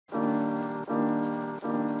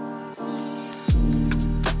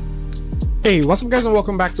Hey, what's up guys, and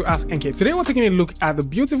welcome back to askNK. Today we're taking a look at the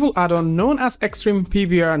beautiful add-on known as Extreme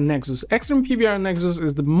PBR Nexus. Extreme PBR Nexus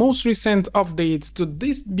is the most recent update to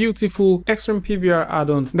this beautiful Extreme PBR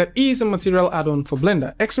add-on that is a material add-on for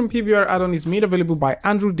Blender. Extreme PBR add-on is made available by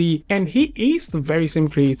Andrew D, and he is the very same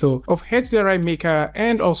creator of HDRI Maker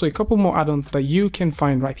and also a couple more add-ons that you can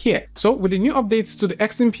find right here. So with the new updates to the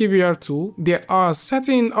Extreme PBR tool, there are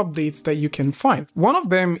certain updates that you can find. One of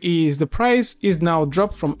them is the price is now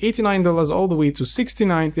dropped from $89 all the way to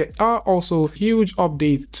 $69. There are also huge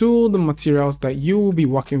updates to the materials that you will be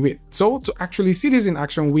working with. So to actually see this in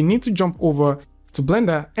action, we need to jump over to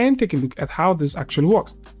Blender and take a look at how this actually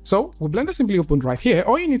works. So with Blender simply opened right here,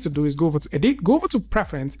 all you need to do is go over to Edit, go over to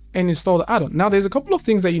Preference and install the add-on. Now there's a couple of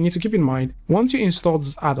things that you need to keep in mind once you install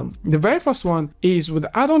this add-on. The very first one is with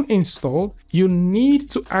the add-on installed, you need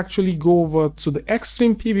to actually go over to the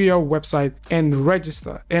Extreme PBR website and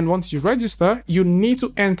register. And once you register, you need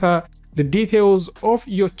to enter the details of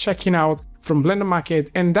your checking out from Blender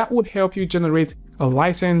Market, and that would help you generate a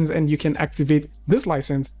license and you can activate this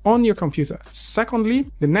license on your computer.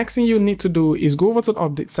 Secondly, the next thing you need to do is go over to the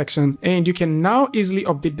update section, and you can now easily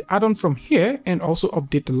update the add-on from here and also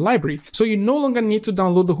update the library. So you no longer need to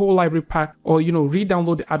download the whole library pack or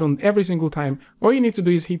re-download the add-on every single time. All you need to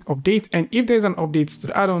do is hit update, and if there's an update to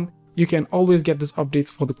the add-on, you can always get this update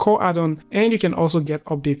for the core add-on, and you can also get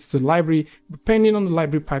updates to the library depending on the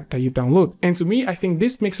library pack that you download. And to me, I think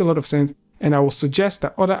this makes a lot of sense, and I will suggest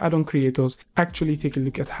that other add-on creators actually take a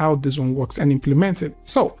look at how this one works and implement it.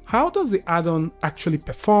 So how does the add-on actually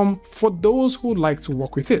perform for those who like to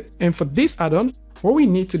work with it? And for this add-on, what we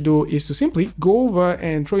need to do is to simply go over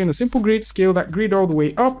and throw in a simple grid, scale that grid all the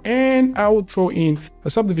way up, and I will throw in a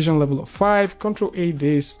subdivision level of 5, Ctrl A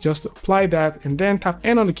this just to apply that, and then tap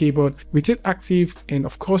N on the keyboard with it active. And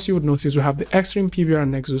of course you would notice we have the Extreme PBR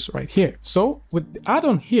Nexus right here. So with the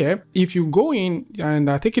add-on here, if you go in and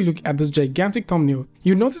take a look at this gigantic thumbnail,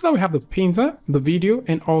 you notice that we have the painter, the video,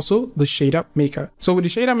 and also the shader maker. So with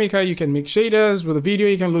the shader maker, you can make shaders. With the video,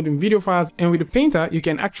 you can load in video files, and with the painter, you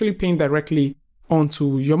can actually paint directly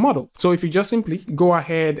onto your model. So if you just simply go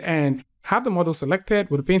ahead and have the model selected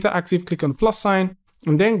with the painter active, click on the plus sign,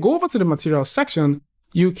 and then go over to the materials section,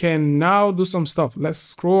 you can now do some stuff. Let's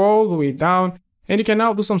scroll all the way down, and you can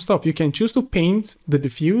now do some stuff. You can choose to paint the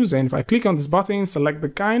diffuse, and if I click on this button, select the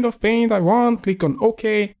kind of paint I want, click on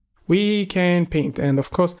OK, we can paint. And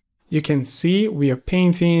of course, you can see we are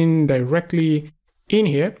painting directly in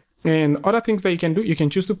here. And other things that you can do, you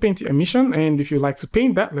can choose to paint the emission, and if you like to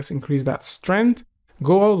paint that, let's increase that strength,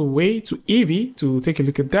 go all the way to EV to take a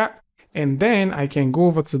look at that, and then I can go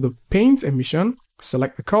over to the paint emission,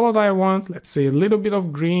 select the color that I want, let's say a little bit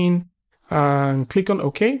of green, and click on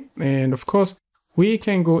OK, and of course we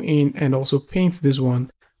can go in and also paint this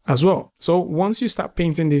one as well. So once you start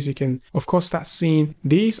painting this, you can of course start seeing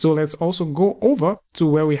these. So let's also go over to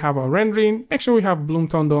where we have our rendering, make sure we have bloom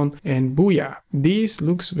turned on, and booyah, this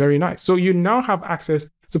looks very nice. So you now have access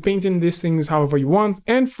to painting these things however you want,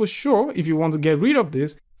 and for sure if you want to get rid of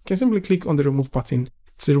this, you can simply click on the remove button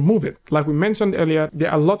to remove it. Like we mentioned earlier,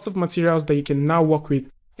 there are lots of materials that you can now work with,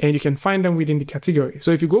 and you can find them within the category. So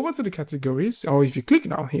if you go over to the categories, or if you click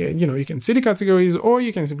down here, you can see the categories, or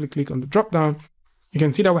you can simply click on the drop down. You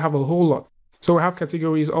can see that we have a whole lot. So we have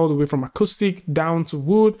categories all the way from acoustic down to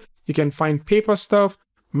wood. You can find paper stuff,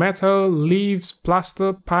 metal, leaves,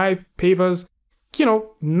 plaster, pipe, pavers,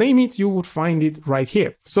 name it, you would find it right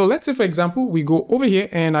here. So let's say, for example, we go over here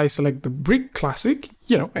and I select the brick classic,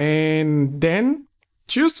 and then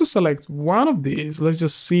choose to select one of these. Let's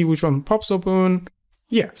just see which one pops open.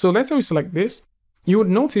 Yeah, so let's say we select this. You would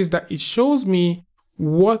notice that it shows me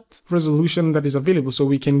what resolution that is available. So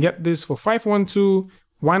we can get this for 512,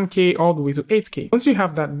 1K, all the way to 8K. Once you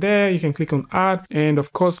have that there, you can click on add, and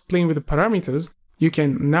of course, playing with the parameters, you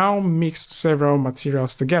can now mix several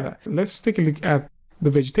materials together. Let's take a look at the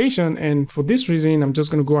vegetation, and for this reason, I'm just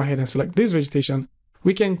going to go ahead and select this vegetation.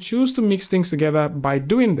 We can choose to mix things together by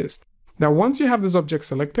doing this. Now, once you have this object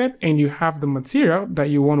selected and you have the material that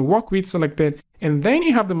you want to work with selected, and then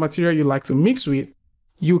you have the material you like to mix with,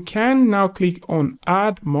 you can now click on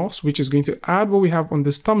add moss, which is going to add what we have on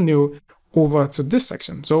this thumbnail over to this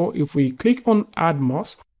section. So if we click on add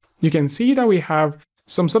moss, you can see that we have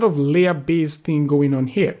some sort of layer based thing going on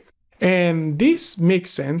here. And this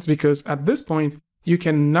makes sense because at this point, you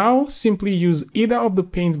can now simply use either of the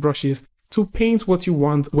paint brushes to paint what you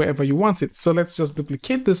want wherever you want it. So let's just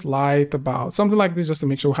duplicate this light about something like this just to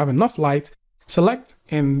make sure we have enough light. Select,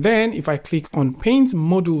 and then if I click on paint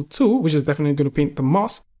module 2, which is definitely going to paint the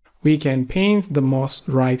moss, we can paint the moss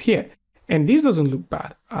right here. And this doesn't look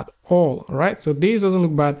bad at all, right? So this doesn't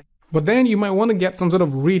look bad. But then you might want to get some sort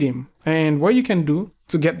of rhythm. And what you can do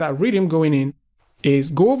to get that rhythm going in is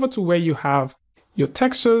go over to where you have your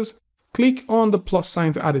textures, click on the plus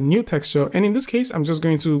sign to add a new texture. And in this case, I'm just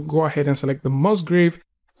going to go ahead and select the Musgrave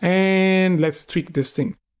and let's tweak this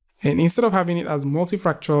thing. And instead of having it as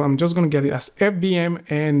multifractal, I'm just going to get it as FBM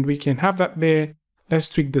and we can have that there. Let's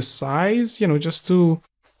tweak the size, you know, just to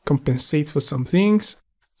compensate for some things.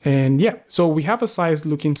 And yeah, so we have a size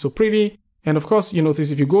looking so pretty. And of course, you notice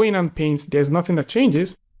if you go in and paint, there's nothing that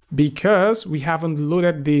changes because we haven't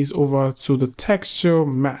loaded these over to the texture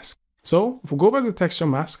mask. So if we go over to the texture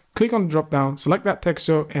mask, click on the drop down, select that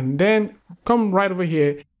texture, and then come right over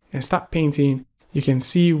here and start painting. You can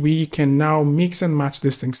see we can now mix and match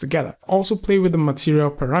these things together. Also play with the material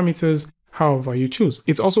parameters however you choose.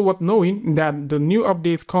 It's also worth knowing that the new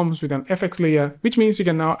update comes with an FX layer, which means you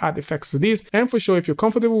can now add effects to this. And for sure, if you're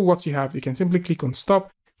comfortable with what you have, you can simply click on stop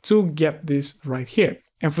to get this right here.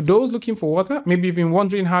 And for those looking for water, maybe you've been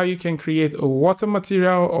wondering how you can create a water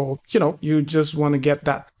material, or you just want to get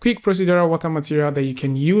that quick procedural water material that you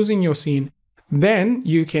can use in your scene, then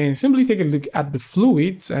you can simply take a look at the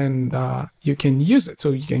fluids and you can use it.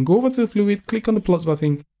 So you can go over to the fluid, click on the plus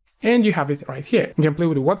button, and you have it right here. You can play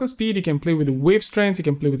with the water speed, you can play with the wave strength, you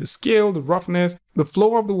can play with the scale, the roughness, the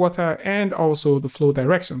flow of the water, and also the flow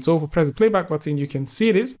direction. So if we press the playback button, you can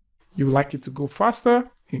see this. You like it to go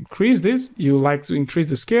faster, increase this. You like to increase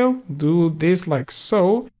the scale, do this like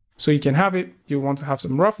so. So you can have it. You want to have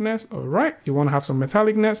some roughness, all right. You want to have some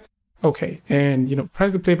metallicness, okay. And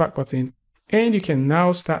press the playback button, and you can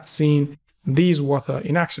now start seeing these water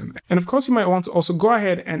in action. And of course, you might want to also go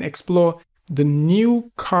ahead and explore the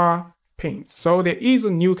new car paint. So there is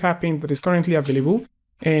a new car paint that is currently available,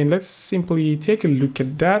 and let's simply take a look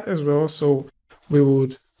at that as well. So we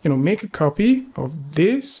would make a copy of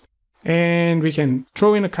this, and we can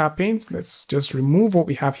throw in a car paint. Let's just remove what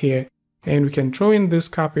we have here, and we can throw in this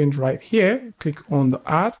car paint right here. Click on the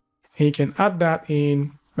add, and you can add that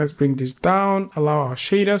in. Let's bring this down, allow our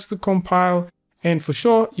shaders to compile, and for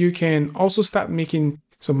sure you can also start making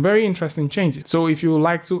some very interesting changes. So if you would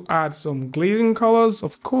like to add some glazing colors,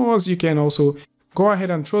 of course you can also go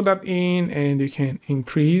ahead and throw that in, and you can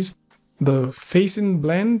increase the facing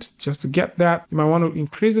blend just to get that. You might want to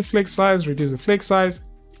increase the flake size, reduce the flake size.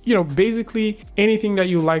 Basically anything that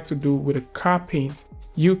you like to do with a car paint,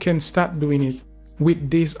 you can start doing it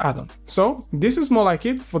with this add-on. So this is more like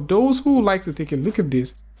it. For those who like to take a look at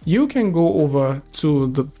this, you can go over to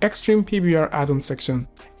the Extreme PBR add-on section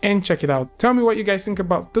and check it out. Tell me what you guys think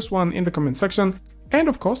about this one in the comment section. And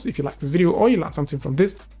of course, if you like this video or you learned something from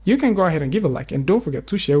this, you can go ahead and give a like, and don't forget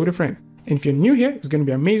to share with a friend. And if you're new here, it's going to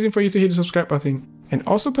be amazing for you to hit the subscribe button and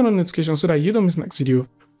also turn on notifications so that you don't miss the next video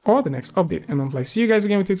or the next update. And until I see you guys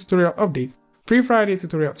again with a tutorial update, Free Friday,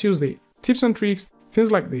 Tutorial Tuesday, tips and tricks, things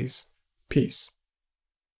like this. Peace.